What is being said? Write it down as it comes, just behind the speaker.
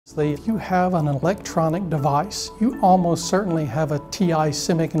If you have an electronic device, you almost certainly have a TI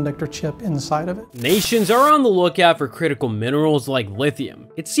semiconductor chip inside of it. Nations are on the lookout for critical minerals like lithium.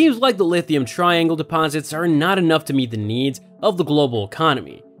 It seems like the lithium triangle deposits are not enough to meet the needs of the global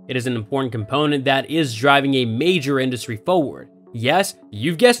economy. It is an important component that is driving a major industry forward. Yes,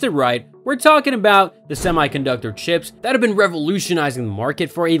 you've guessed it right, we're talking about the semiconductor chips that have been revolutionizing the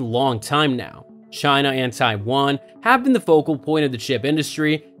market for a long time now. China and Taiwan have been the focal point of the chip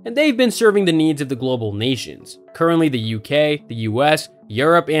industry, and they've been serving the needs of the global nations. Currently, the UK, the US,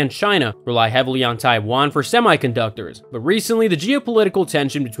 Europe, and China rely heavily on Taiwan for semiconductors, but recently the geopolitical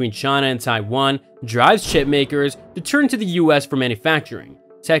tension between China and Taiwan drives chip makers to turn to the US for manufacturing.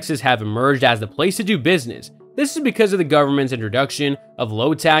 Texas have emerged as the place to do business. This is because of the government's introduction of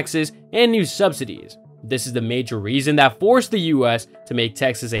low taxes and new subsidies. This is the major reason that forced the US to make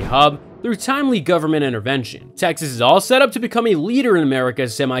Texas a hub through timely government intervention. Texas is all set up to become a leader in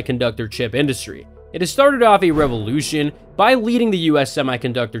America's semiconductor chip industry. It has started off a revolution by leading the US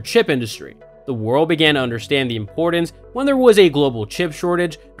semiconductor chip industry. The world began to understand the importance when there was a global chip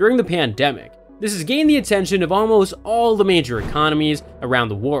shortage during the pandemic. This has gained the attention of almost all the major economies around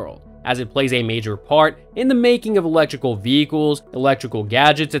the world, as it plays a major part in the making of electrical vehicles, electrical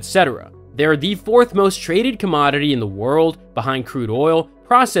gadgets, etc. They're the fourth most traded commodity in the world behind crude oil,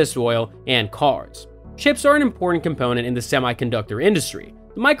 processed oil, and cars. Chips are an important component in the semiconductor industry.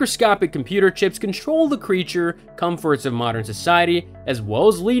 The microscopic computer chips control the creature comforts of modern society, as well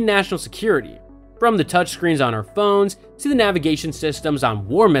as lead national security. From the touchscreens on our phones to the navigation systems on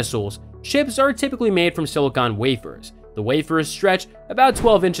war missiles, chips are typically made from silicon wafers. The wafers stretch about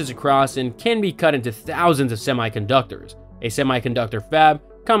 12 inches across and can be cut into thousands of semiconductors. A semiconductor fab,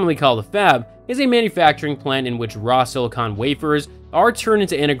 commonly called a fab, is a manufacturing plant in which raw silicon wafers are turned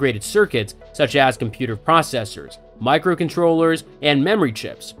into integrated circuits such as computer processors, microcontrollers, and memory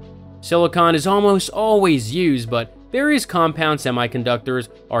chips. Silicon is almost always used, but various compound semiconductors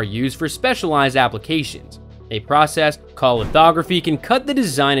are used for specialized applications. A process called lithography can cut the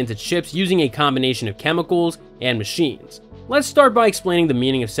design into chips using a combination of chemicals and machines. Let's start by explaining the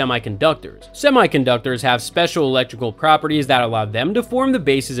meaning of semiconductors. Semiconductors have special electrical properties that allow them to form the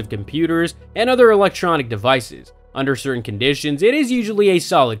basis of computers and other electronic devices. Under certain conditions, it is usually a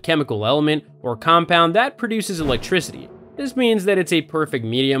solid chemical element or compound that produces electricity. This means that it's a perfect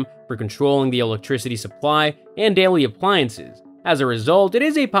medium for controlling the electricity supply and daily appliances. As a result, it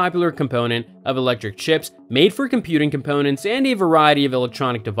is a popular component of electric chips made for computing components and a variety of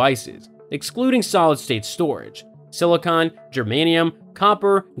electronic devices, excluding solid-state storage. Silicon, germanium,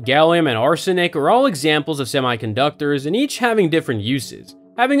 copper, gallium, and arsenic are all examples of semiconductors, and each having different uses.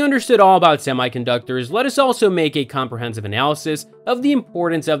 Having understood all about semiconductors, let us also make a comprehensive analysis of the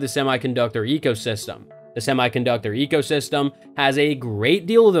importance of the semiconductor ecosystem. The semiconductor ecosystem has a great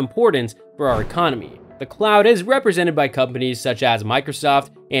deal of importance for our economy. The cloud is represented by companies such as Microsoft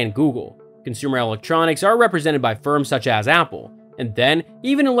and Google. Consumer electronics are represented by firms such as Apple. And then,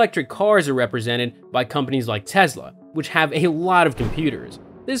 even electric cars are represented by companies like Tesla, which have a lot of computers.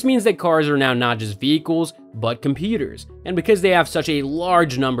 This means that cars are now not just vehicles, but computers, and because they have such a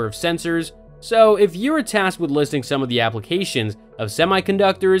large number of sensors. So if you're tasked with listing some of the applications of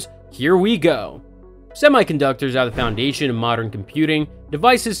semiconductors, here we go. Semiconductors are the foundation of modern computing.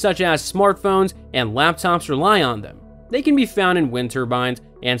 Devices such as smartphones and laptops rely on them. They can be found in wind turbines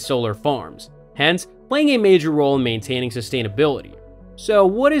and solar farms, hence playing a major role in maintaining sustainability. So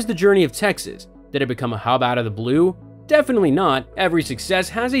what is the journey of Texas? Did it become a hub out of the blue? Definitely not. Every success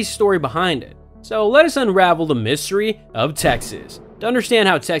has a story behind it. So let us unravel the mystery of Texas. To understand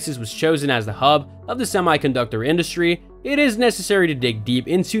how Texas was chosen as the hub of the semiconductor industry, it is necessary to dig deep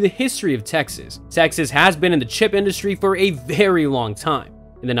into the history of Texas. Texas has been in the chip industry for a very long time.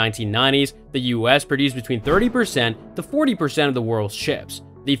 In the 1990s, the US produced between 30% to 40% of the world's chips.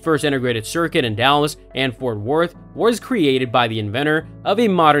 The first integrated circuit in Dallas and Fort Worth was created by the inventor of a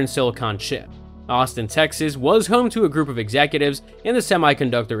modern silicon chip. Austin, Texas was home to a group of executives in the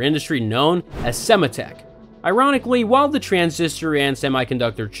semiconductor industry known as Semitech. Ironically, while the transistor and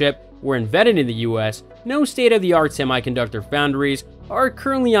semiconductor chip were invented in the US, no state-of-the-art semiconductor foundries are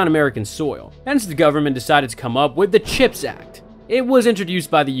currently on American soil. Hence, the government decided to come up with the CHIPS Act. It was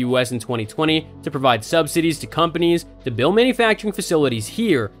introduced by the US in 2020 to provide subsidies to companies to build manufacturing facilities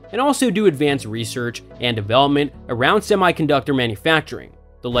here and also do advanced research and development around semiconductor manufacturing.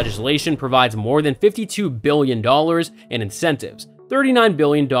 The legislation provides more than $52 billion in incentives, $39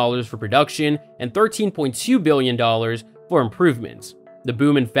 billion for production, and $13.2 billion for improvements. The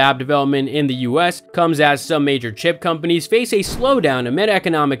boom in fab development in the US comes as some major chip companies face a slowdown amid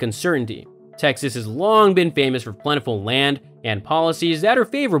economic uncertainty. Texas has long been famous for plentiful land and policies that are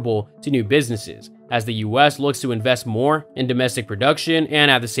favorable to new businesses, as the US looks to invest more in domestic production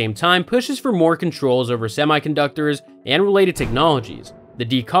and at the same time pushes for more controls over semiconductors and related technologies. The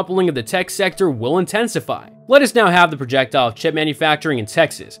decoupling of the tech sector will intensify. Let us now have the projectile of chip manufacturing in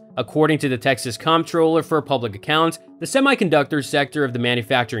Texas. According to the Texas Comptroller for Public Accounts, the semiconductor sector of the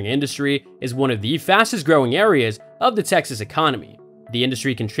manufacturing industry is one of the fastest growing areas of the Texas economy. The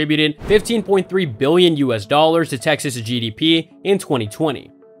industry contributed $15.3 billion to Texas's GDP in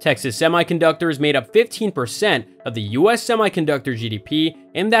 2020. Texas semiconductors made up 15% of the US semiconductor GDP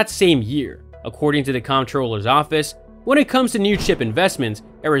in that same year. According to the Comptroller's office, when it comes to new chip investments,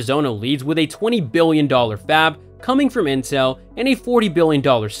 Arizona leads with a $20 billion fab coming from Intel and a $40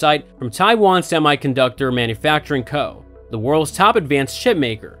 billion site from Taiwan Semiconductor Manufacturing Co., the world's top advanced chip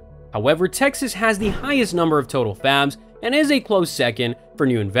maker. However, Texas has the highest number of total fabs and is a close second for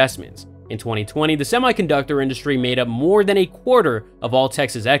new investments. In 2020, the semiconductor industry made up more than a quarter of all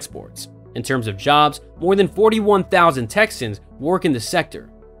Texas exports. In terms of jobs, more than 41,000 Texans work in the sector.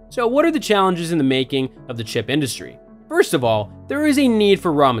 So what are the challenges in the making of the chip industry? First of all, there is a need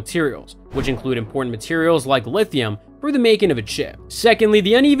for raw materials, which include important materials like lithium for the making of a chip. Secondly,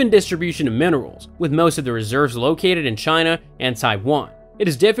 the uneven distribution of minerals, with most of the reserves located in China and Taiwan. It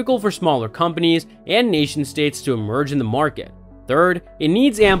is difficult for smaller companies and nation-states to emerge in the market. Third, it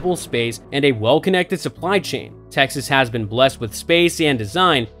needs ample space and a well-connected supply chain. Texas has been blessed with space and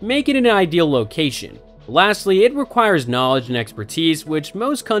design, making it an ideal location. Lastly, it requires knowledge and expertise, which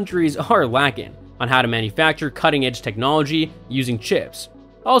most countries are lacking, on how to manufacture cutting-edge technology using chips.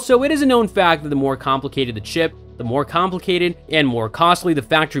 Also, it is a known fact that the more complicated the chip, the more complicated and more costly the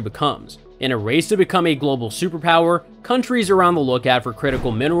factory becomes. In a race to become a global superpower, countries are on the lookout for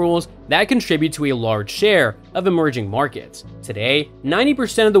critical minerals that contribute to a large share of emerging markets. Today,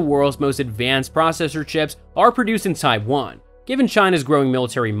 90% of the world's most advanced processor chips are produced in Taiwan. Given China's growing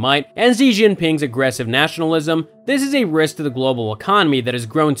military might and Xi Jinping's aggressive nationalism, this is a risk to the global economy that has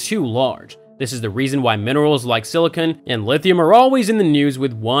grown too large. This is the reason why minerals like silicon and lithium are always in the news,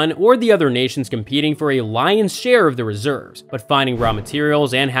 with one or the other nations competing for a lion's share of the reserves. But finding raw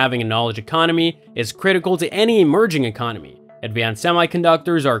materials and having a knowledge economy is critical to any emerging economy. Advanced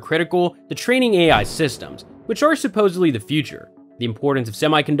semiconductors are critical to training AI systems, which are supposedly the future. The importance of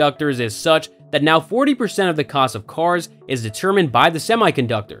semiconductors is such that now 40% of the cost of cars is determined by the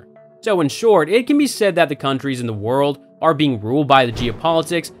semiconductor. So in short, it can be said that the countries in the world are being ruled by the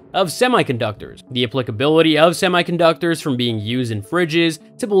geopolitics of semiconductors. The applicability of semiconductors, from being used in fridges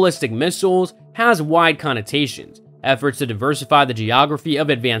to ballistic missiles, has wide connotations. Efforts to diversify the geography of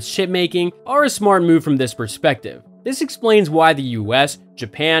advanced chip making are a smart move from this perspective. This explains why the US,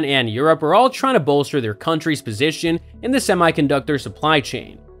 Japan, and Europe are all trying to bolster their country's position in the semiconductor supply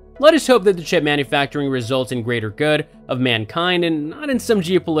chain. Let us hope that the chip manufacturing results in greater good of mankind and not in some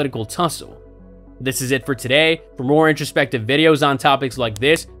geopolitical tussle. This is it for today. For more introspective videos on topics like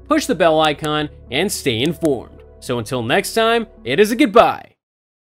this, push the bell icon and stay informed. So until next time, it is a goodbye.